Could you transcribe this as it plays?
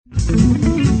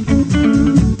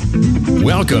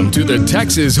Welcome to the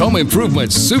Texas Home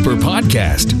Improvement Super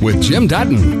Podcast with Jim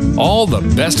Dutton. All the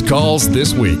best calls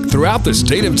this week throughout the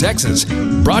state of Texas.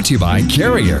 Brought to you by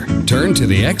Carrier. Turn to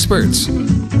the experts.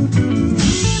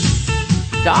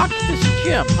 Doc, this is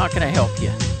Jim. How can I help you?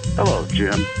 Hello,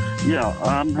 Jim. Yeah,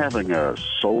 I'm having a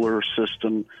solar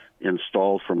system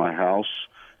installed for my house.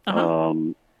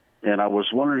 And I was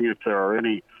wondering if there are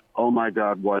any, oh my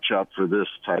God, watch out for this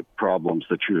type problems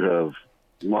that you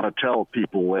want to tell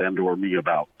people and or me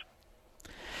about.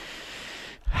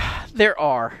 There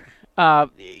are.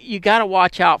 You got to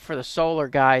watch out for the solar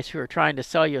guys who are trying to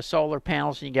sell you solar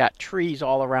panels and you got trees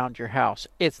all around your house.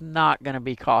 It's not going to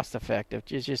be cost effective.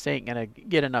 It just ain't going to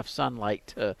get enough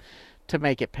sunlight to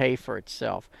make it pay for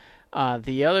itself.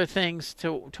 The other things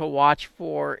to watch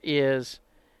for is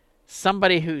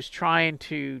somebody who's trying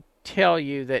to tell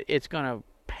you that it's going to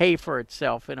pay for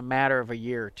itself in a matter of a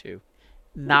year or two.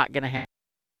 Not going to happen.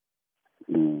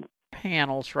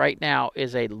 Panels right now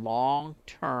is a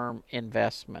long-term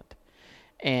investment.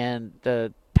 And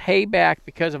the payback,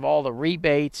 because of all the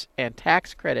rebates and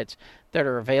tax credits that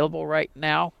are available right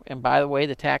now, and by the way,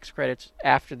 the tax credits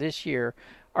after this year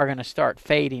are going to start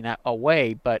fading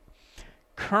away, but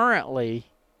currently,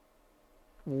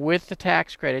 with the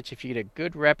tax credits, if you get a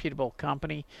good reputable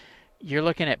company, you're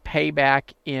looking at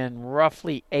payback in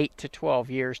roughly 8 to 12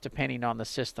 years, depending on the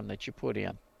system that you put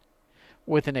in,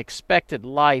 with an expected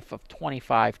life of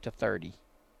 25 to 30.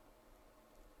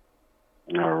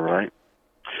 All right.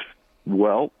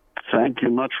 Well, thank you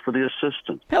much for the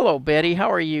assistance. Hello, Betty.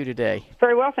 How are you today?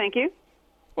 Very well, thank you.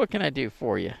 What can I do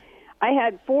for you? I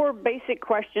had 4 basic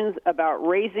questions about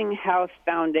raising house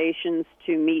foundations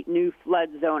to meet new flood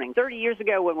zoning. 30 years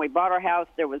ago when we bought our house,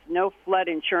 there was no flood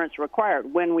insurance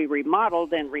required. When we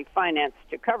remodeled and refinanced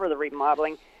to cover the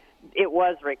remodeling, it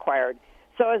was required.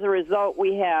 So as a result,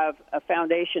 we have a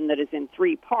foundation that is in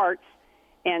 3 parts.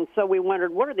 And so we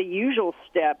wondered, what are the usual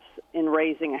steps in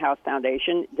raising a house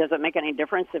foundation? Does it make any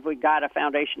difference if we got a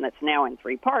foundation that's now in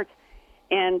 3 parts?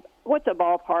 And what's a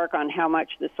ballpark on how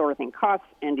much this sort of thing costs?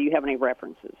 And do you have any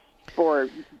references for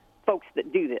folks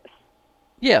that do this?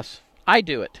 Yes, I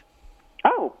do it.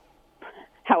 Oh,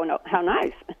 how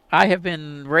nice. I have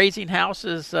been raising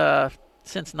houses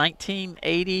since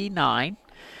 1989.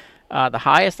 The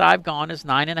highest I've gone is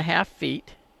 9.5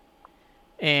 feet.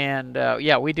 And,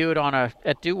 we do it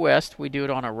at Due West, we do it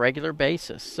on a regular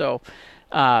basis. So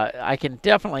I can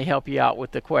definitely help you out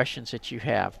with the questions that you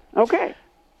have. Okay.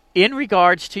 In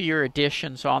regards to your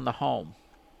additions on the home,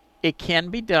 it can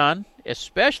be done,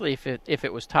 especially if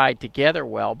it was tied together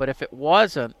well. But if it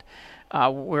wasn't,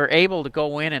 we're able to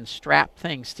go in and strap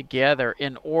things together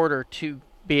in order to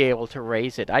be able to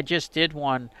raise it. I just did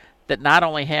one that not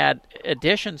only had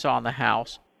additions on the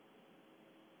house,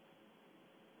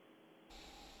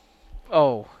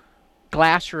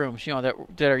 glass rooms,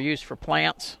 that are used for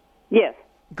plants. Yes.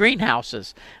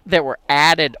 Greenhouses that were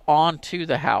added onto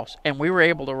the house, and we were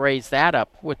able to raise that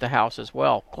up with the house as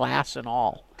well, glass and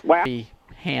all. Wow. Be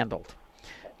handled.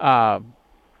 What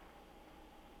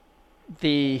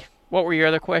were your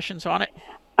other questions on it?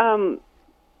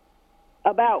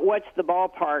 About what's the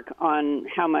ballpark on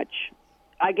how much?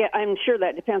 I'm sure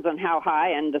that depends on how high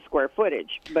and the square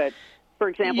footage. But for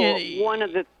example, one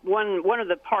of the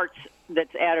parts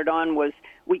that's added on was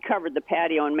we covered the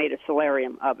patio and made a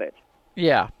solarium of it.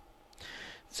 Yeah.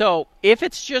 So if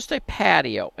it's just a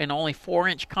patio and only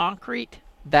 4-inch concrete,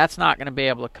 that's not going to be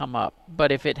able to come up.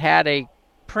 But if it had a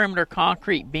perimeter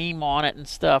concrete beam on it and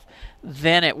stuff,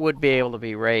 then it would be able to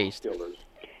be raised.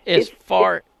 It's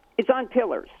on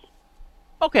pillars.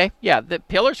 Okay, yeah, the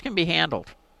pillars can be handled.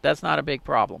 That's not a big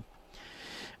problem.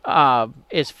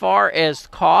 As far as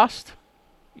cost,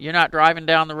 you're not driving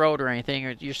down the road or anything,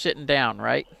 or you're sitting down,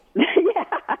 right?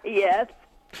 Yeah, yes.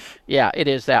 Yeah, it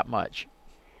is that much.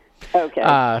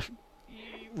 Okay.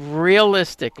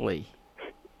 Realistically,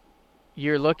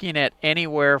 you're looking at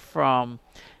anywhere from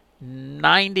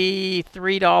 $93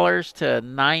 to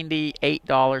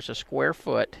 $98 a square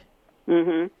foot.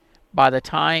 Mm-hmm. By the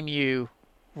time you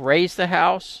raise the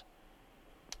house,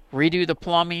 redo the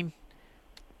plumbing,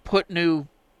 put new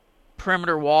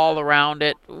perimeter wall around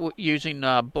it using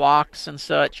blocks and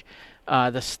such,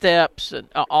 the steps, and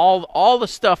all the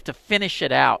stuff to finish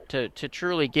it out, to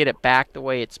truly get it back the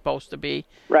way it's supposed to be.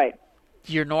 Right.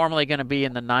 You're normally going to be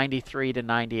in the $93 to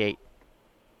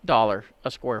 $98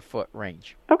 a square foot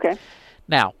range. Okay.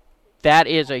 Now, that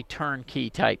is a turnkey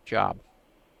type job.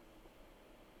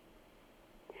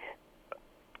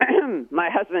 My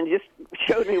husband just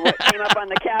showed me what came up on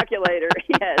the calculator.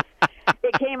 Yes.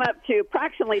 It came up to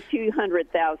approximately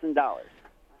 $200,000.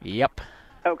 Yep.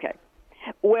 Okay.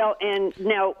 Well, and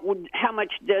now, how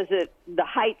much does the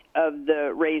height of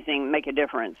the raising make a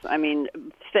difference? I mean,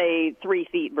 say 3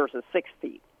 feet versus 6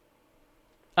 feet.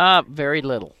 Very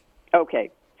little.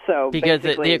 Okay. So because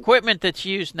the equipment that's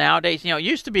used nowadays, it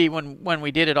used to be when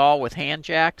we did it all with hand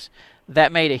jacks,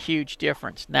 that made a huge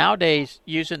difference. Nowadays,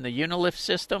 using the Unilift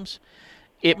systems,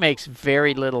 it makes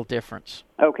very little difference.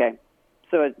 Okay.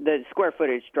 So the square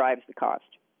footage drives the cost.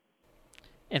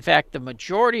 In fact, the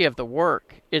majority of the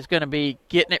work is going to be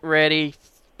getting it ready,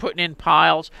 putting in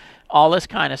piles, all this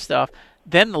kind of stuff.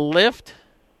 Then the lift,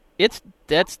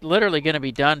 that's literally going to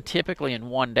be done typically in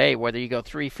one day, whether you go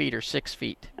 3 feet or 6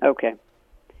 feet. Okay.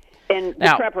 And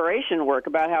the preparation work,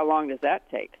 about how long does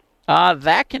that take?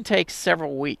 That can take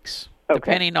several weeks,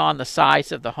 depending on the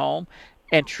size of the home.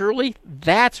 And truly,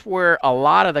 that's where a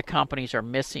lot of the companies are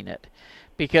missing it.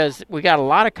 Because we got a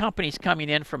lot of companies coming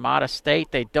in from out of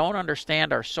state. They don't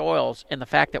understand our soils and the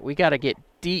fact that we got to get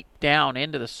deep down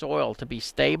into the soil to be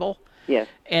stable. Yes.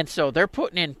 And so they're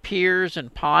putting in piers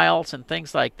and piles and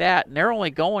things like that, and they're only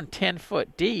going 10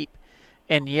 foot deep.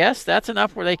 And yes, that's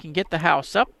enough where they can get the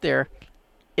house up there.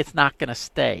 It's not going to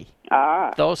stay.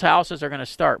 Those houses are going to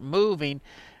start moving,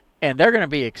 and they're going to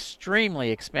be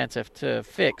extremely expensive to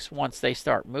fix once they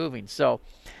start moving. So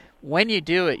when you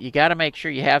do it, you got to make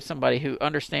sure you have somebody who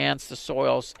understands the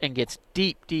soils and gets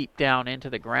deep, deep down into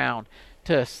the ground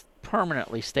to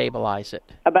permanently stabilize it.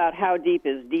 About how deep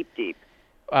is deep, deep?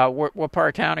 What part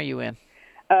of town are you in?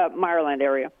 Meyerland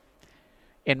area.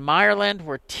 In Meyerland,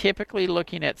 we're typically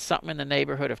looking at something in the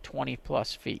neighborhood of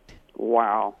 20-plus feet.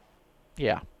 Wow.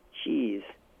 Yeah. Jeez.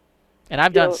 And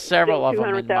I've done several of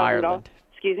them in Meyerland.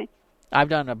 Excuse me? I've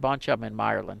done a bunch of them in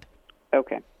Meyerland.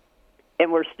 Okay.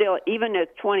 And we're still, even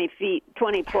at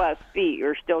 20-plus feet,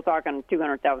 you're still talking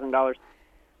 $200,000.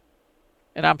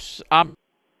 And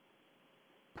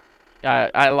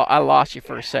I lost you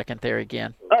for a second there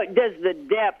again. Does the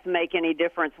depth make any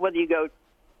difference? Whether you go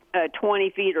 20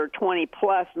 feet or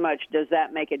 20-plus much, does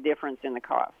that make a difference in the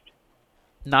cost?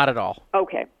 Not at all.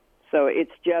 Okay. So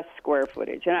it's just square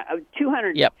footage. And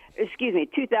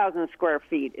 2,000 square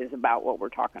feet is about what we're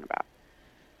talking about.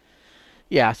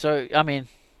 Yeah, so, I mean,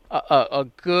 a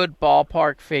good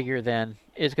ballpark figure then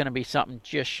is going to be something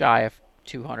just shy of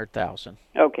 $200,000.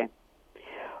 Okay.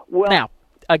 Well, now,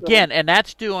 again, and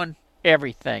that's doing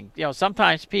everything.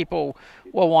 Sometimes people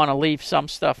will want to leave some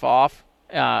stuff off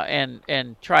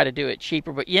and try to do it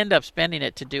cheaper, but you end up spending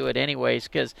it to do it anyways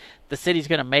because the city's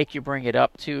going to make you bring it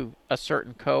up to a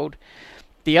certain code.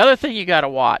 The other thing you got to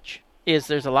watch is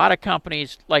there's a lot of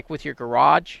companies, like with your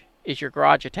garage. Is your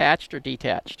garage attached or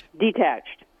detached?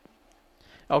 Detached.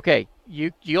 Okay,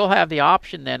 you'll have the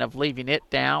option then of leaving it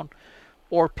down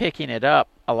or picking it up.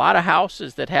 A lot of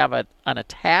houses that have an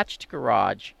attached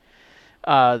garage,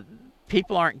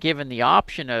 people aren't given the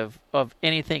option of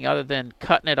anything other than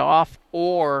cutting it off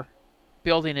or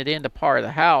building it into part of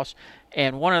the house.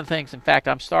 And one of the things, in fact,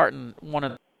 I'm starting one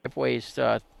of the driveways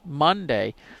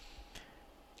Monday.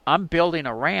 I'm building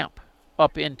a ramp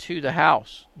up into the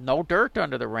house. No dirt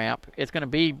under the ramp. It's going to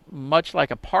be much like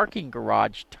a parking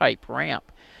garage type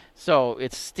ramp. So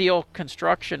it's steel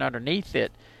construction underneath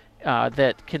it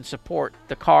that can support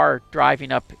the car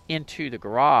driving up into the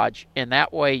garage, and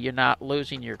that way you're not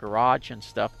losing your garage and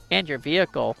stuff, and your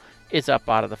vehicle is up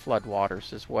out of the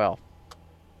floodwaters as well.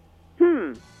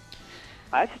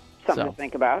 That's something to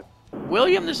think about.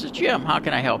 William, this is Jim. How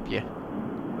can I help you?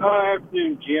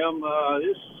 Afternoon, Jim.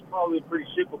 This is probably a pretty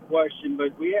simple question,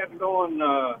 but we have gone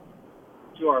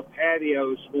to our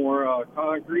patios for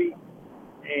concrete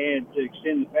and to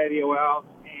extend the patio out,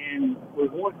 and we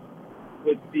want,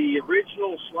 with the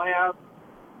original slab,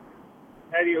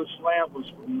 patio slab was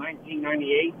from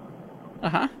 1998.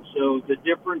 So the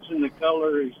difference in the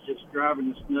color is just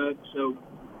driving us nuts. So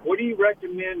what do you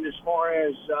recommend as far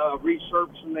as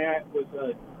resurfacing that with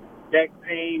a deck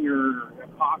paint or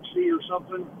epoxy or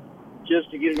something,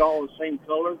 just to get it all the same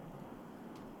color?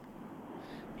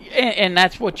 And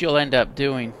that's what you'll end up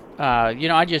doing.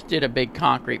 I just did a big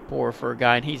concrete pour for a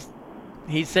guy, and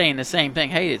he's saying the same thing.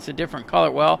 Hey, it's a different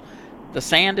color. Well, the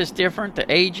sand is different, the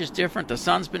age is different, the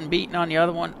sun's been beaten on the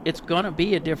other one. It's going to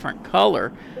be a different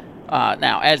color.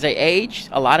 Now, as they age,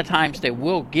 a lot of times they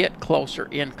will get closer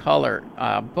in color,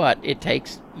 but it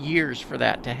takes years for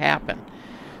that to happen.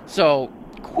 So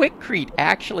Quikrete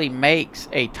actually makes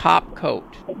a top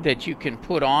coat that you can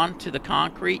put on to the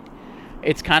concrete.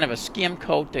 It's kind of a skim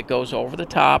coat that goes over the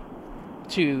top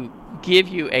to give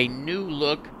you a new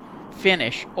look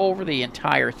finish over the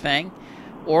entire thing.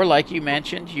 Or like you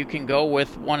mentioned, you can go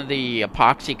with one of the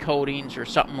epoxy coatings or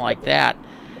something like that.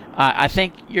 I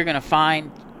think you're going to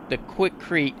find the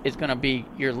Quikrete is going to be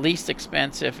your least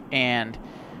expensive, and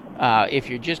if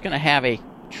you're just going to have a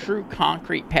true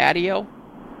concrete patio,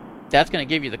 that's going to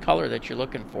give you the color that you're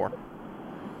looking for.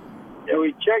 Yeah,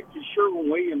 we checked at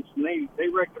Sherwin-Williams, and they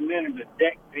recommended a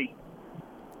deck paint.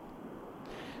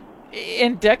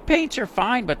 And deck paints are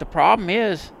fine, but the problem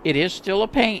is it is still a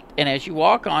paint, and as you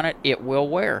walk on it, it will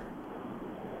wear.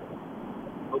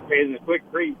 Okay, and the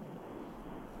Quikrete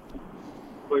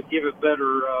would give it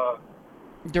better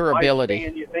durability.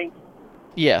 lifespan, you think?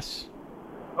 Yes.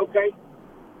 Okay.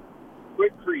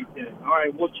 Quikrete then. All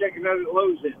right, we'll check it out at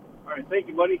Lowe's then. All right, thank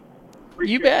you, buddy.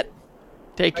 Appreciate You bet. it.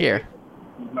 Take care.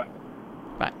 Bye.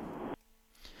 Bye.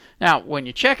 Now, when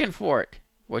you're checking for it,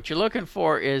 what you're looking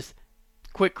for is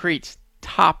Quikrete's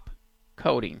top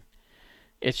coating.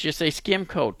 It's just a skim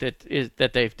coat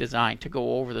that they've designed to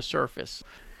go over the surface.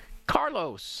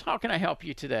 Carlos, how can I help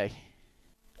you today?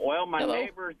 Well, my Hello.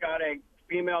 neighbor's got a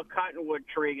female cottonwood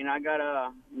tree, and I got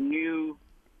a new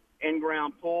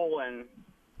in-ground pool, and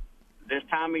this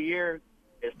time of year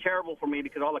is terrible for me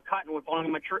because all the cottonwood falling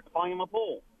in my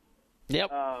pool.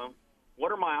 Yep.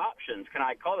 What are my options? Can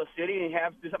I call the city and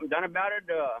do something done about it?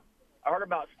 I heard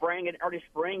about spraying it early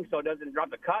spring so it doesn't drop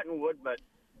the cottonwood, but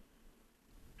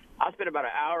I spend about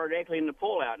an hour a day cleaning the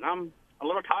pool out, and I'm a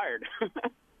little tired.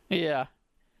 Yeah.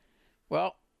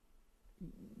 Well,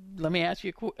 let me ask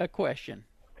you a question.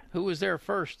 Who was there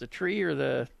first, the tree or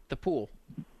the pool?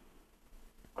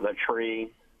 The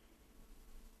tree.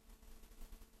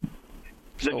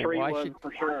 So The tree why was should,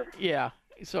 for sure. Yeah.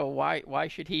 So why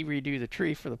should he redo the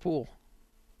tree for the pool?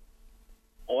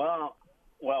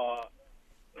 Well,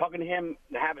 talking to him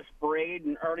to have it sprayed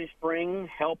in early spring,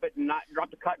 help it not drop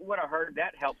the cottonwood. I heard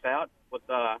that helps out with,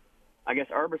 I guess,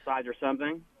 herbicides or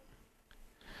something.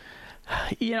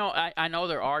 You know, I know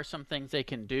there are some things they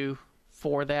can do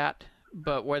for that,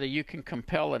 but whether you can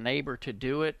compel a neighbor to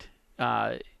do it,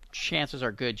 chances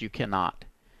are good you cannot.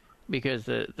 Because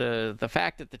the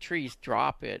fact that the trees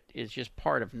drop it is just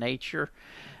part of nature.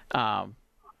 Now,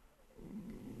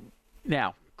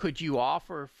 could you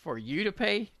offer for you to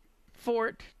pay for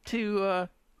it to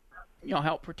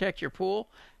help protect your pool?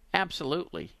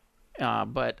 Absolutely.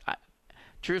 But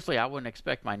truthfully, I wouldn't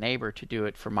expect my neighbor to do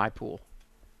it for my pool.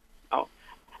 Oh,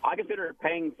 I consider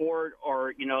paying for it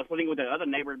or, splitting with the other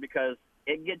neighbors because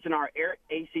it gets in our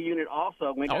AC unit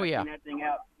also. We got to clean that thing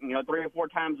out, 3 or 4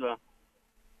 times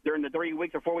during the 3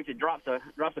 weeks or 4 weeks it drops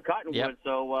the cottonwood. Yep.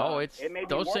 So it may be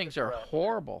those things are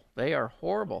horrible. They are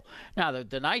horrible. Now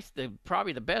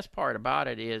probably the best part about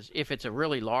it is if it's a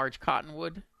really large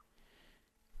cottonwood,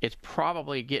 it's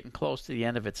probably getting close to the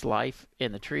end of its life,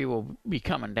 and the tree will be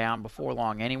coming down before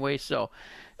long anyway. So,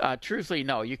 truthfully,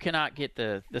 no, you cannot get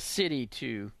the city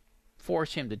to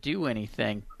force him to do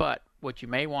anything. But what you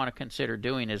may want to consider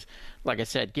doing is, like I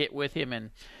said, get with him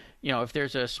and, if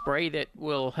there's a spray that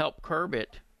will help curb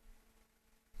it,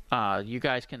 you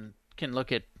guys can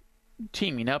look at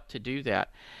teaming up to do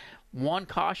that. One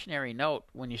cautionary note,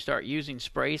 when you start using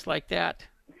sprays like that,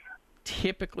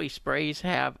 typically sprays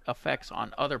have effects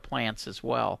on other plants as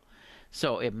well.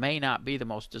 So it may not be the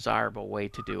most desirable way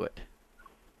to do it.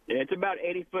 It's about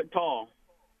 80 foot tall.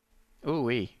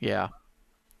 Ooh-wee, yeah.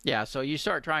 Yeah, so you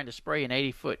start trying to spray an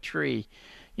 80-foot tree,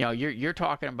 you're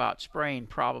talking about spraying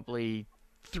probably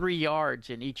 3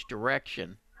 yards in each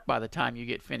direction by the time you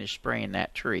get finished spraying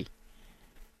that tree.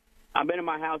 I've been in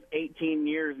my house 18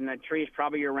 years, and that tree is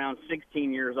probably around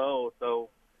 16 years old. So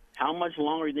how much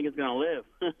longer do you think it's going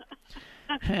to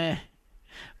live?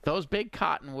 Those big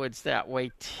cottonwoods that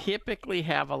way typically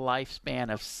have a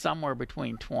lifespan of somewhere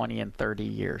between 20 and 30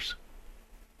 years.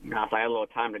 Now, so I have a little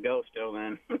time to go still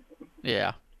then.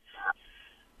 Yeah.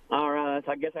 All right,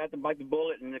 so I guess I have to bite the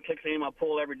bullet and clean my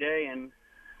pool every day and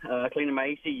cleaning my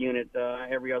AC unit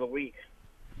every other week.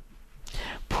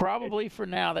 Probably for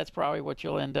now, that's probably what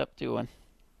you'll end up doing.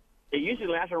 It usually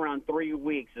lasts around 3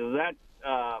 weeks. Is that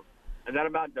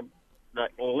about the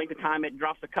length of time it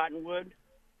drops the cottonwood?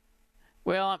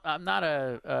 Well, I'm not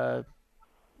a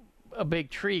big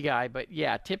tree guy, but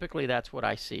yeah, typically that's what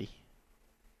I see.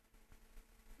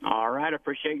 All right, I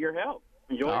appreciate your help.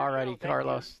 Enjoy. All righty,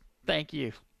 Carlos. Thank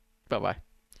you. Bye-bye.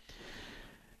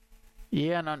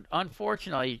 Yeah, and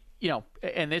unfortunately,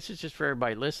 and this is just for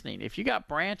everybody listening, if you got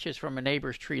branches from a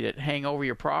neighbor's tree that hang over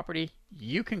your property,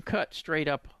 you can cut straight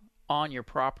up on your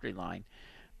property line.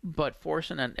 But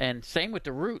forcing, and same with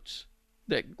the roots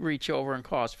that reach over and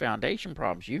cause foundation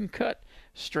problems, you can cut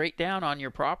straight down on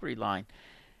your property line,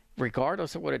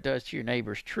 regardless of what it does to your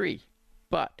neighbor's tree.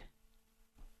 But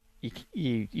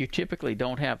you typically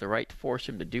don't have the right to force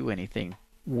him to do anything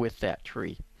with that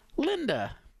tree.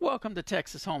 Linda, welcome to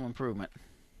Texas Home Improvement.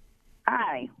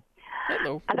 Hi.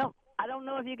 Hello. I don't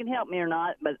know if you can help me or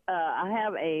not, but I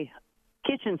have a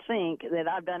kitchen sink that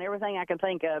I've done everything I can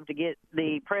think of to get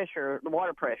the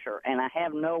water pressure, and I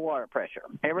have no water pressure.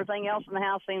 Everything else in the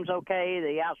house seems okay.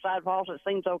 The outside faucet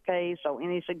seems okay. So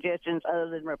any suggestions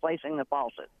other than replacing the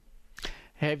faucet?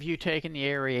 Have you taken the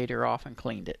aerator off and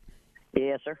cleaned it?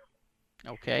 Yes, sir.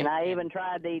 Okay. And I even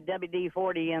tried the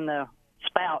WD-40 in the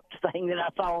spout thing that I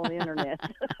saw on the internet.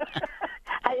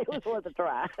 It was worth a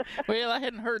try. Well, I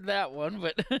hadn't heard that one,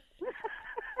 but the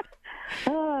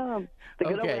good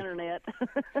old internet.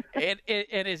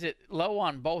 and is it low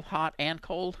on both hot and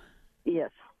cold?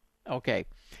 Yes. Okay.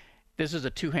 This is a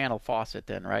two-handle faucet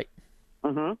then, right?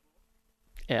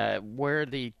 Mm-hmm. Where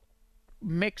the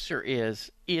mixer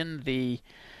is in the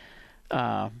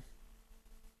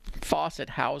faucet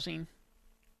housing,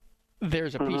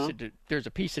 there's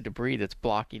a piece of debris that's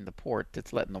blocking the port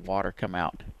that's letting the water come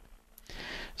out.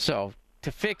 So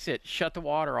to fix it, shut the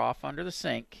water off under the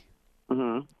sink.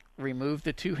 Mm-hmm. Remove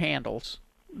the two handles,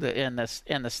 and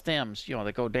the stems,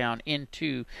 that go down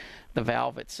into the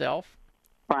valve itself.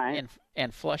 Right.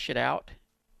 And flush it out.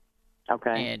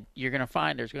 Okay. And you're going to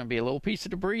find there's going to be a little piece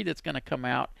of debris that's going to come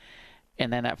out,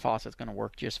 and then that faucet's going to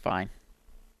work just fine.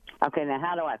 Okay. Now,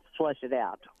 how do I flush it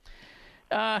out?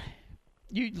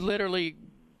 You literally.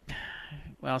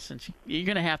 Well, since you're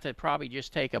going to have to probably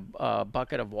just take a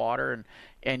bucket of water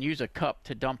and use a cup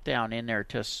to dump down in there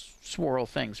to swirl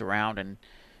things around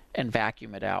and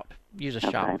vacuum it out. Use a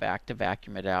shop vac to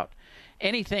vacuum it out.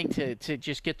 Anything to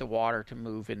just get the water to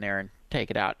move in there and take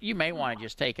it out. You may want to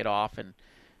just take it off and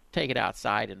take it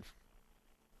outside and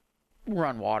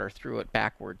run water through it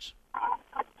backwards.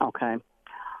 Okay.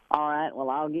 All right. Well,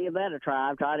 I'll give that a try.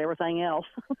 I've tried everything else.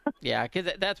 Yeah,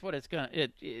 because that's what it's going to...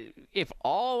 If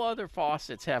all other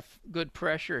faucets have good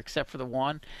pressure except for the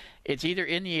one, it's either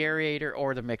in the aerator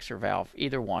or the mixer valve,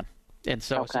 either one. And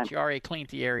so since you already cleaned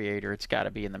the aerator, it's got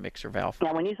to be in the mixer valve.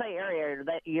 Now, when you say aerator,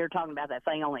 you're talking about that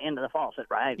thing on the end of the faucet,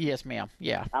 right? Yes, ma'am.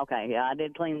 Yeah. Okay. Yeah, I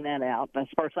did clean that out. That's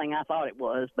the first thing I thought it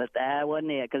was, but that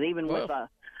wasn't it. Because even with the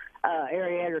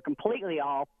aerator completely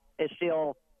off, it's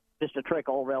still just a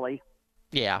trickle, really.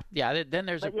 Yeah. Then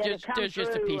there's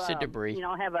just a piece of debris.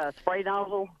 Have a spray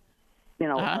nozzle,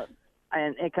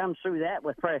 and it comes through that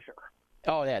with pressure.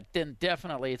 Oh, yeah. Then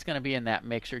definitely it's going to be in that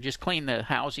mixer. Just clean the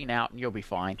housing out, and you'll be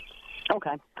fine.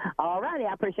 Okay. All righty.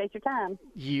 I appreciate your time.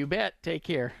 You bet. Take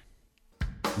care.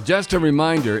 Just a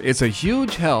reminder, it's a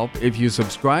huge help if you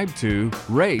subscribe to,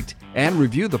 rate, and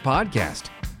review the podcast.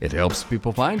 It helps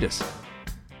people find us.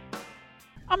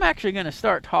 I'm actually going to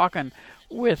start talking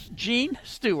with Gene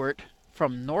Stewart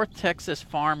from North Texas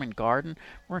Farm and Garden.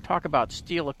 We're going to talk about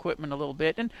steel equipment a little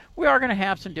bit, and we are going to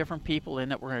have some different people in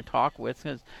that we're going to talk with,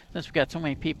 because since we've got so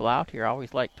many people out here, I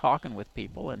always like talking with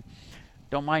people, and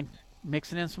don't mind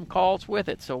mixing in some calls with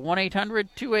it. So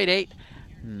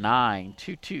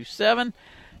 1-800-288-9227.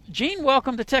 Gene,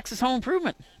 welcome to Texas Home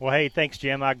Improvement. Well, hey, thanks,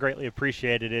 Jim. I greatly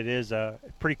appreciate it. It is a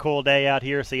pretty cool day out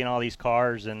here, seeing all these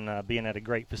cars and being at a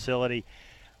great facility.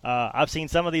 I've seen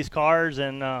some of these cars,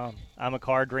 and I'm a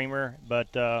car dreamer,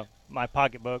 but my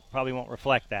pocketbook probably won't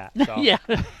reflect that. So. Yeah.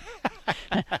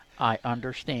 I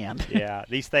understand. Yeah,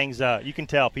 these things, you can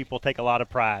tell people take a lot of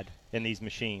pride in these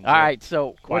machines. All right,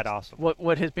 so quite awesome.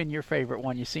 What has been your favorite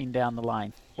one you've seen down the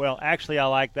line? Well, actually, I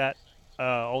like that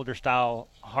older style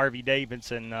Harley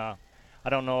Davidson. I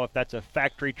don't know if that's a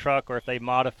factory truck or if they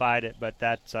modified it, but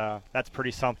that's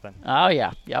pretty something. Oh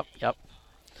yeah, yep.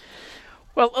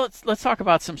 Well, let's talk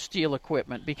about some steel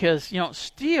equipment, because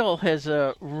steel has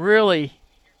really.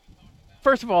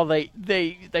 First of all,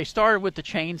 they started with the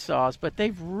chainsaws, but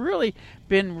they've really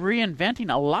been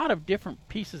reinventing a lot of different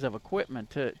pieces of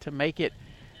equipment to make it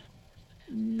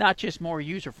not just more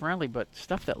user-friendly, but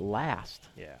stuff that lasts.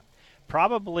 Yeah.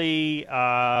 Probably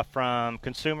from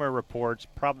Consumer Reports,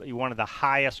 probably one of the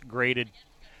highest graded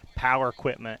power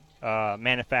equipment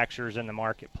manufacturers in the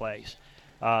marketplace.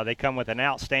 They come with an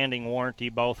outstanding warranty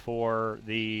both for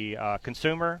the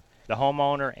consumer, the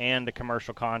homeowner, and the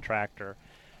commercial contractor.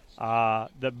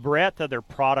 The breadth of their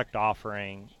product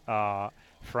offering,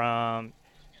 from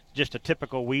just a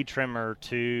typical weed trimmer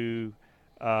to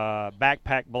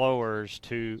backpack blowers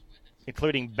to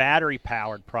including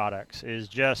battery-powered products, is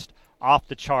just off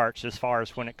the charts as far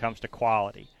as when it comes to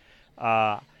quality.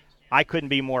 I couldn't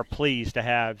be more pleased to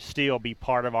have Steel be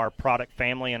part of our product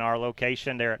family in our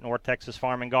location there at North Texas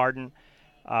Farm and Garden.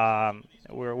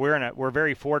 We're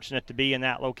very fortunate to be in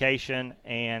that location,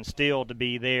 and Steel to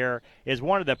be there is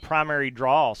one of the primary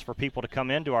draws for people to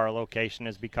come into our location,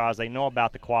 is because they know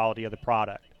about the quality of the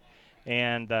product,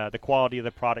 and the quality of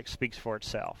the product speaks for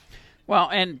itself. Well,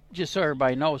 and just so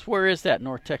everybody knows, where is that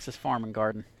North Texas Farm and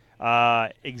Garden?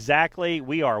 Exactly,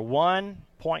 we are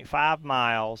 1.5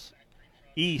 miles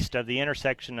east of the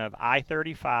intersection of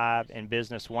I-35 and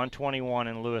Business 121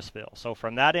 in Louisville. So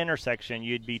from that intersection,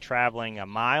 you'd be traveling 1.5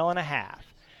 miles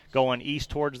going east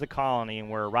towards the Colony, and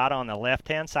we're right on the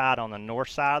left-hand side on the north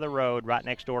side of the road, right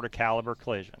next door to Caliber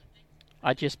Collision.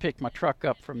 I just picked my truck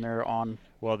up from there on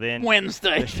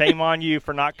Wednesday. Shame on you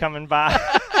for not coming by.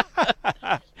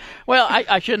 Well,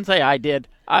 I shouldn't say I did.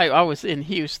 I was in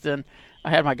Houston. I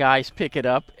had my guys pick it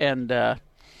up and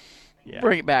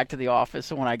bring it back to the office.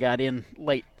 So when I got in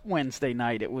late Wednesday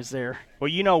night, it was there.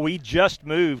 Well, we just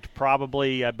moved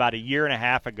probably about 1.5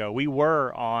 years ago. We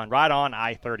were right on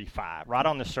I-35, right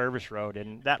on the service road,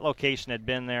 and that location had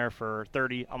been there for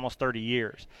almost 30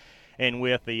 years. And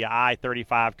with the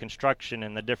I-35 construction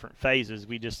and the different phases,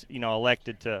 we just,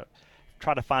 elected to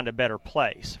try to find a better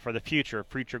place for the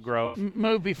future growth.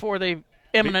 Move before they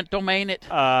eminent domain it?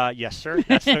 Yes, sir.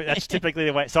 That's typically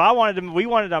the way. So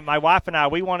my wife and I,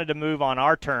 we wanted to move on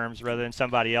our terms rather than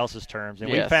somebody else's terms.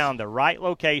 And we found the right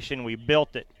location. We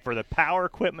built it for the power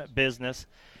equipment business,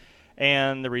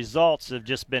 and the results have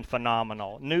just been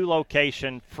phenomenal. New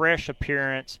location, fresh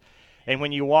appearance. And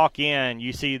when you walk in,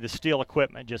 you see the steel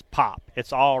equipment just pop.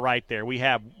 It's all right there. We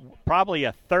have probably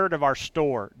 1/3 of our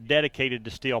store dedicated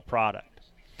to steel product.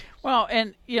 Well,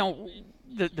 and,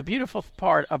 the beautiful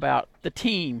part about the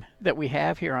team that we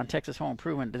have here on Texas Home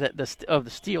Improvement of the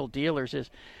steel dealers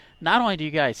is not only do you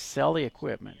guys sell the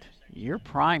equipment, you're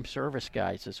prime service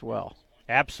guys as well.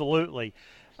 Absolutely.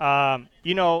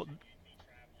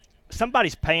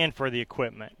 Somebody's paying for the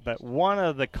equipment, but one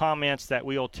of the comments that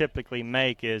we'll typically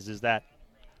make is that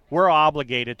we're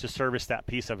obligated to service that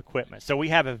piece of equipment. So we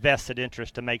have a vested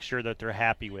interest to make sure that they're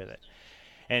happy with it.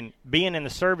 And being in the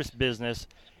service business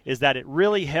is that it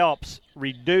really helps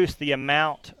reduce the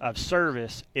amount of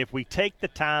service if we take the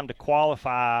time to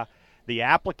qualify the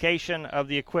application of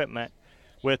the equipment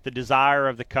with the desire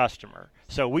of the customer.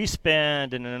 So we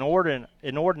spend an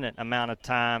inordinate amount of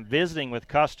time visiting with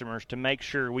customers to make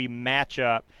sure we match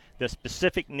up the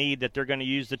specific need that they're going to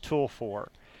use the tool for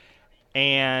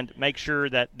and make sure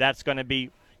that that's going to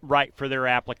be right for their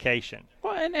application.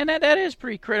 Well, and that is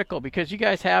pretty critical because you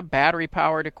guys have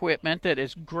battery-powered equipment that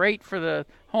is great for the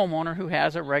homeowner who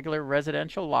has a regular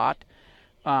residential lot.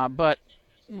 But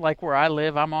like where I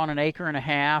live, I'm on 1.5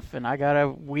 acres, and I got a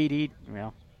weed eat.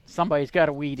 Somebody's got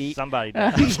a weed eat. Somebody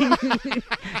does.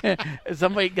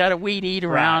 Somebody got a weed eat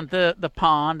around the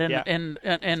pond and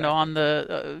on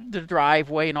the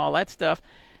driveway and all that stuff.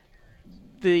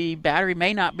 The battery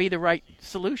may not be the right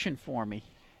solution for me.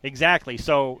 Exactly.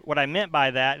 So what I meant by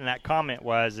that and that comment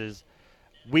is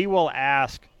we will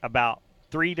ask about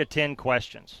 3 to 10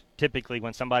 questions typically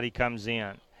when somebody comes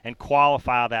in and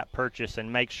qualify that purchase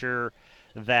and make sure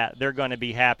that they're going to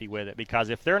be happy with it, because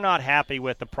if they're not happy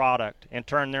with the product, in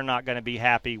turn they're not going to be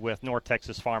happy with North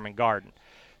Texas Farm and Garden.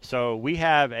 So we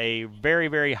have a very,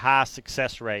 very high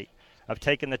success rate of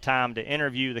taking the time to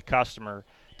interview the customer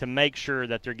to make sure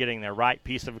that they're getting the right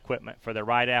piece of equipment for the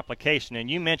right application. And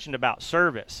you mentioned about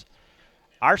service.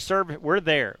 Our service, we're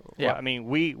there. Yeah. I mean,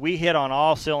 we hit on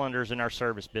all cylinders in our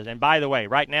service business. And by the way,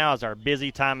 right now is our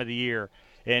busy time of the year,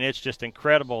 and it's just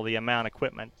incredible the amount of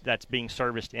equipment that's being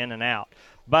serviced in and out.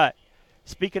 But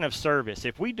speaking of service,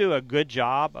 if we do a good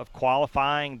job of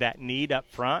qualifying that need up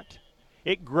front,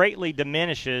 it greatly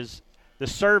diminishes the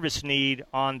service need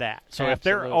on that. So if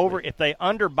they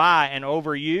underbuy and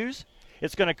overuse,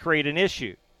 it's going to create an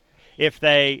issue.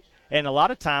 And a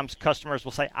lot of times customers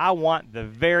will say, I want the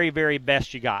very, very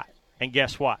best you got. And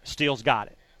guess what? Steel's got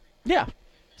it. Yeah.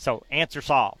 So answer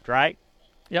solved, right?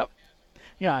 Yep.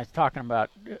 I was talking about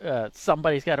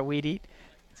somebody's got a weed eat.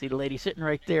 See the lady sitting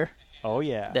right there? Oh,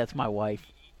 yeah. That's my wife.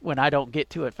 When I don't get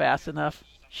to it fast enough,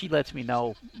 she lets me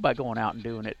know by going out and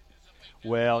doing it.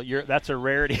 Well, that's a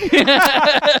rarity.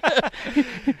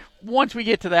 Once we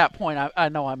get to that point, I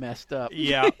know I messed up.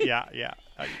 Yeah.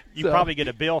 You probably get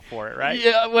a bill for it, right?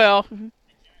 Yeah, well,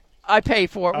 I pay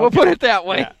for it. Okay. We'll put it that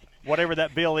way. Yeah. Whatever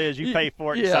that bill is, you pay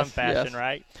for it in some fashion,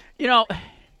 right?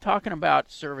 Talking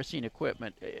about servicing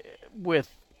equipment,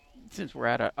 since we're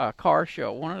at a car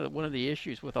show, one of the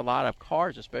issues with a lot of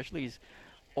cars, especially these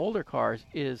older cars,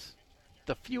 is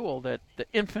the fuel that the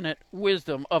infinite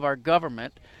wisdom of our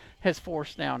government has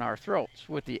forced down our throats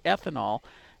with the ethanol.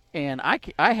 And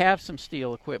I have some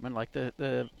steel equipment like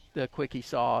the quickie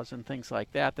saws and things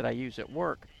like that I use at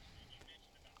work.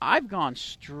 I've gone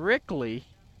strictly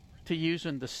to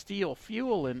using the steel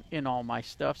fuel in all my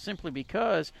stuff simply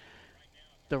because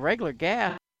the regular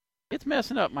gas, it's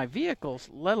messing up my vehicles,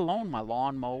 let alone my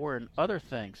lawnmower and other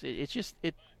things. It's just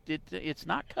it's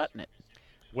not cutting it.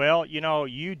 Well,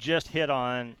 you just hit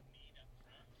on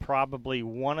probably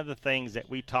one of the things that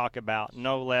we talk about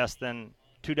no less than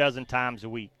 24 times a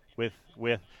week with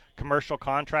commercial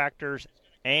contractors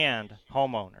and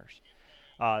homeowners.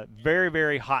 Very,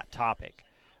 very hot topic.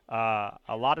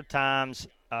 A lot of times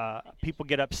people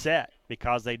get upset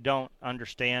because they don't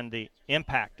understand the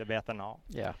impact of ethanol.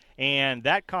 Yeah. And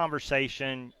that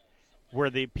conversation where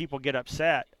the people get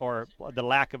upset or the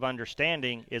lack of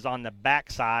understanding is on the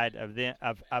backside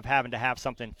of having to have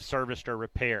something serviced or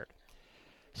repaired.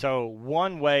 So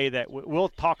one way that we'll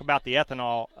talk about the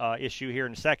ethanol issue here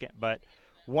in a second, but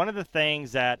one of the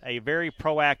things that a very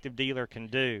proactive dealer can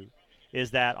do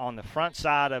is that on the front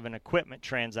side of an equipment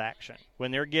transaction,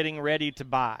 when they're getting ready to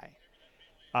buy,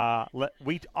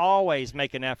 we always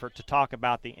make an effort to talk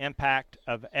about the impact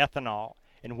of ethanol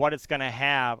and what it's going to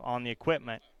have on the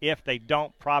equipment if they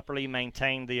don't properly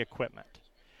maintain the equipment.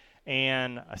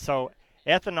 And so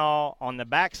ethanol on the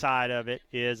backside of it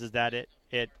is that it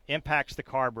impacts the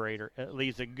carburetor. It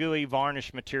leaves a gooey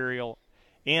varnish material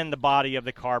in the body of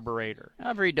the carburetor.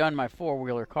 I've redone my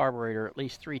four-wheeler carburetor at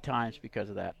least 3 times because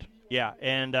of that. Yeah,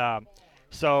 and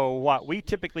so what we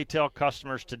typically tell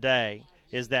customers today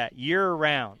is that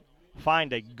year-round,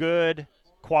 find a good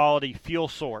quality fuel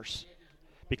source,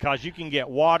 because you can get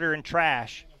water and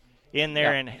trash in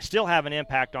there and still have an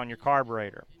impact on your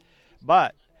carburetor.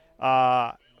 But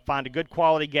find a good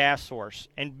quality gas source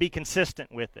and be consistent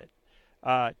with it.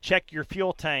 Check your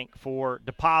fuel tank for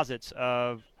deposits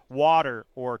of water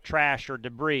or trash or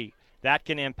debris. That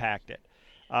can impact it.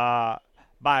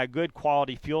 Buy a good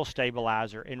quality fuel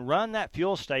stabilizer and run that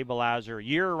fuel stabilizer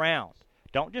year-round.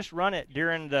 Don't just run it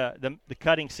during the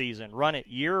cutting season. Run it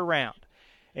year-round.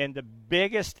 And the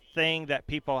biggest thing that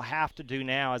people have to do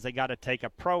now is they got to take a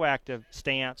proactive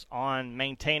stance on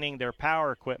maintaining their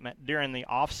power equipment during the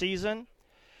off-season.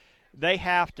 They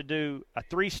have to do a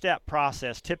 3-step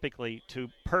process typically to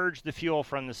purge the fuel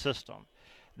from the system.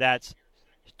 That's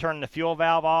turn the fuel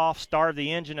valve off, starve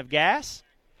the engine of gas,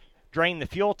 drain the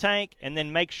fuel tank, and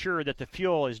then make sure that the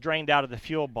fuel is drained out of the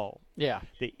fuel bowl. Yeah.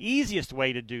 The easiest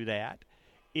way to do that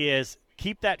is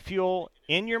keep that fuel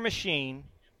in your machine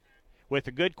with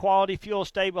a good quality fuel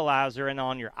stabilizer and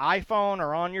on your iPhone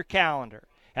or on your calendar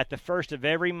at the first of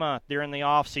every month during the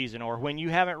off season, or when you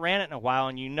haven't ran it in a while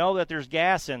and you know that there's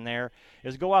gas in there,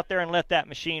 is go out there and let that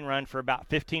machine run for about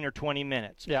 15 or 20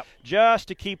 minutes. Yep. Just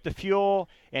to keep the fuel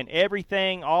and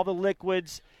everything, all the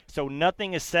liquids, so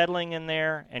nothing is settling in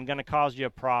there and going to cause you a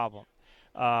problem.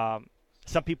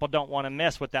 Some people don't want to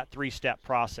mess with that 3-step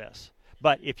process.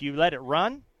 But if you let it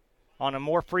run on a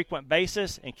more frequent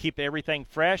basis and keep everything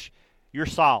fresh, you're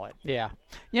solid. Yeah.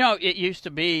 You know, it used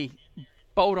to be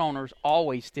boat owners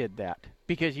always did that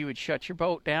because you would shut your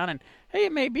boat down and, hey,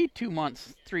 it may be 2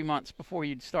 months, 3 months before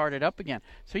you'd start it up again.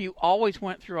 So you always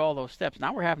went through all those steps.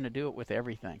 Now we're having to do it with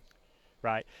everything.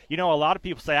 Right. You know, a lot of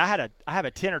people say, I have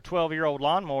a 10 or 12-year-old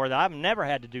lawnmower that I've never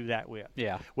had to do that with.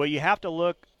 Yeah. Well, you have to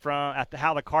look at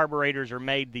how the carburetors are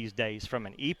made these days from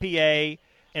an EPA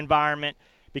environment,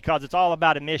 because it's all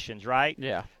about emissions, right?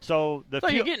 Yeah. So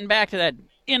you're getting back to that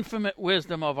infinite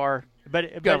wisdom of our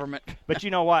government. But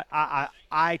you know what?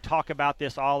 I talk about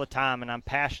this all the time, and I'm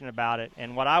passionate about it.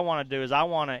 And what I want to do is I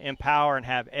want to empower and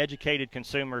have educated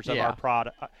consumers of our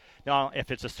product. Now, if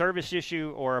it's a service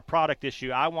issue or a product issue,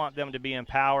 I want them to be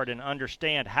empowered and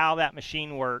understand how that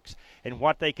machine works and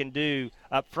what they can do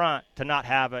up front to not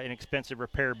have an expensive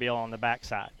repair bill on the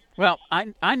backside. Well,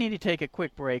 I need to take a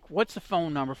quick break. What's the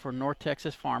phone number for North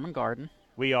Texas Farm and Garden?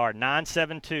 We are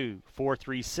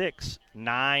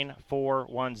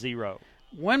 972-436-9410.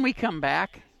 When we come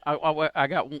back, I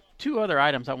got 2 other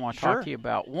items I want to talk to you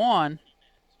about. One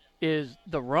is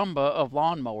the Rumba of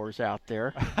lawnmowers out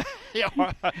there.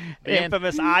 The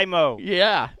infamous IMO.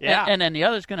 Yeah. And then the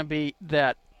other is going to be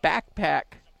that backpack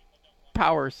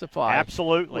power supply.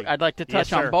 Absolutely. I'd like to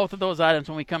touch on both of those items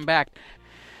when we come back.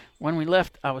 When we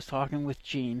left, I was talking with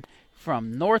Gene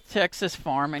from North Texas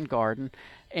Farm and Garden.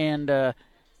 And,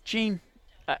 Gene,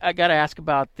 I got to ask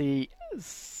about the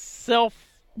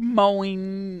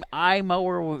self-mowing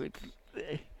mower.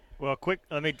 Well, great.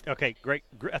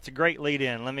 That's a great lead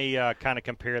in. Let me kind of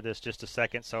compare this just a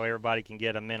second so everybody can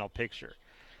get a mental picture.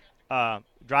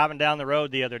 Driving down the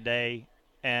road the other day,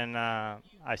 and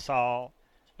I saw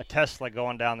a Tesla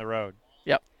going down the road.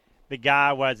 Yep. The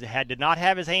guy did not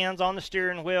have his hands on the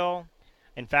steering wheel.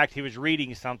 In fact, he was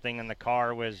reading something, and the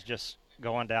car was just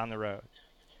going down the road.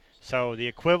 So the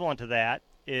equivalent to that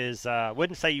is,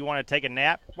 wouldn't say you want to take a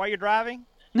nap while you're driving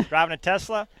a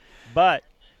Tesla, but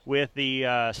with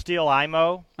the Steel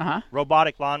IMO,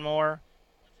 robotic lawnmower,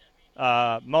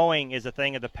 mowing is a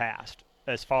thing of the past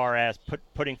as far as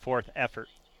putting forth effort.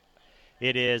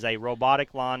 It is a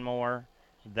robotic lawnmower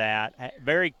that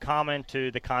very common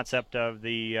to the concept of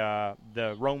the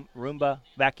Roomba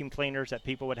vacuum cleaners that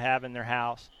people would have in their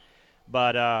house,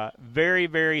 but very,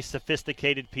 very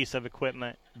sophisticated piece of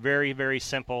equipment, very, very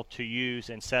simple to use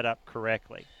and set up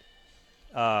correctly.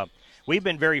 We've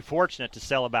been very fortunate to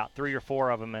sell about 3 or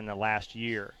 4 of them in the last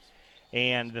year.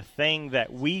 And the thing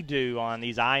that we do on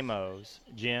these IMOs,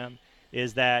 Jim,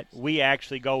 is that we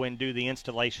actually go and do the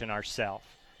installation ourselves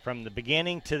from the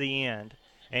beginning to the end,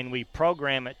 and we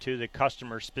program it to the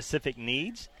customer's specific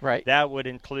needs. Right. That would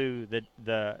include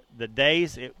the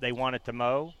days they want it to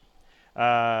mow,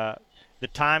 the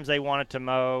times they want it to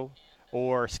mow,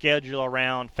 or schedule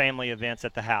around family events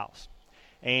at the house.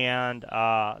 And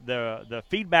the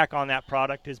feedback on that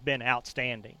product has been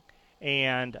outstanding.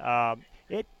 And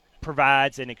it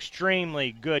provides an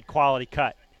extremely good quality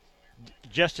cut,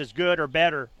 just as good or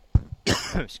better,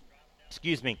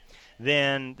 excuse me,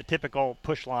 than the typical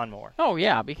push lawnmower. Oh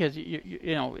yeah, because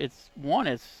you know it's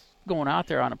going out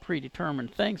there on a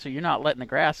predetermined thing, so you're not letting the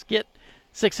grass get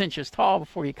 6 inches tall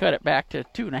before you cut it back to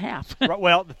 2.5.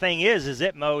 Well, the thing is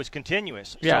it mows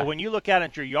continuous. Yeah. So when you look out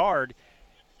at your yard,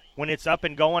 when it's up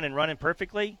and going and running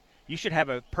perfectly, you should have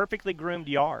a perfectly groomed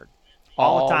yard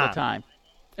all the time.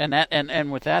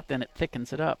 And with that, then it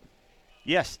thickens it up.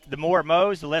 Yes, the more it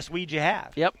mows, the less weeds you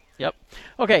have. Yep.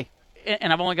 Okay,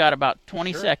 and I've only got about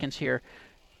 20 seconds here.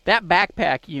 That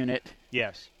backpack unit.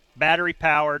 Yes, battery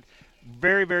powered,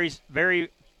 very, very, very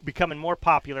becoming more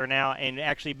popular now, and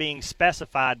actually being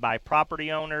specified by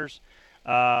property owners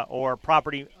or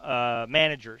property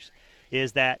managers,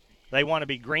 is that they want to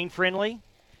be green friendly.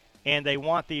 And they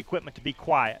want the equipment to be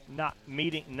quiet,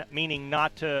 meaning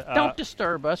not to... Don't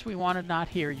disturb us. We want to not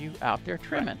hear you out there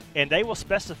trimming. Right. And they will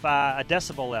specify a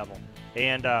decibel level,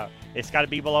 and it's got to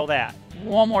be below that.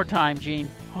 One more time, Gene.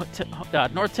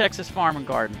 North Texas Farm and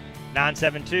Garden.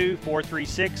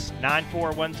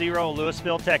 972-436-9410,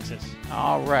 Louisville, Texas.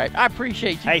 All right. I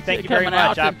appreciate you. Hey, thank you very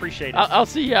much. I appreciate it. I'll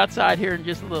see you outside here in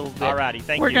just a little bit. All righty.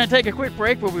 Thank you. We're going to take a quick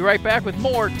break. We'll be right back with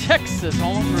more Texas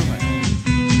Home Improvement.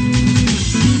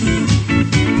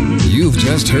 You've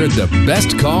just heard the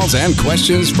best calls and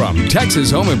questions from Texas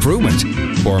Home Improvement.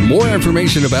 For more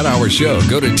information about our show,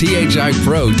 go to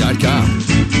thipro.com.